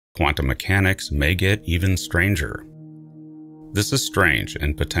quantum mechanics may get even stranger. This is strange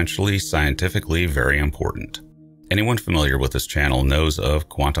and potentially scientifically very important. Anyone familiar with this channel knows of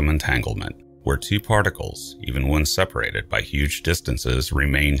quantum entanglement, where two particles, even when separated by huge distances,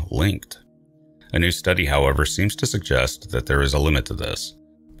 remain linked. A new study, however, seems to suggest that there is a limit to this,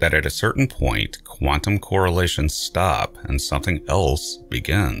 that at a certain point, quantum correlations stop and something else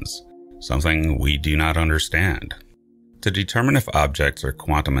begins, something we do not understand. To determine if objects are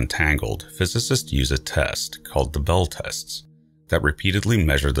quantum entangled, physicists use a test called the Bell tests that repeatedly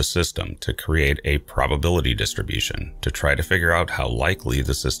measure the system to create a probability distribution to try to figure out how likely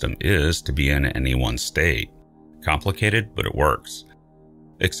the system is to be in any one state. Complicated, but it works.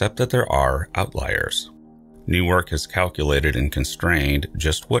 Except that there are outliers. New work has calculated and constrained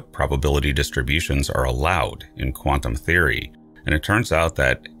just what probability distributions are allowed in quantum theory, and it turns out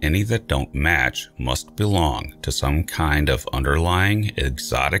that any that don't match must belong to some kind of underlying,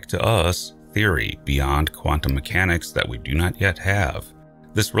 exotic to us, theory beyond quantum mechanics that we do not yet have.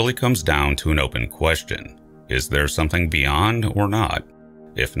 This really comes down to an open question. Is there something beyond or not?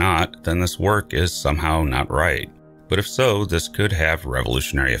 If not, then this work is somehow not right. But if so, this could have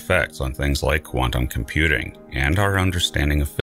revolutionary effects on things like quantum computing and our understanding of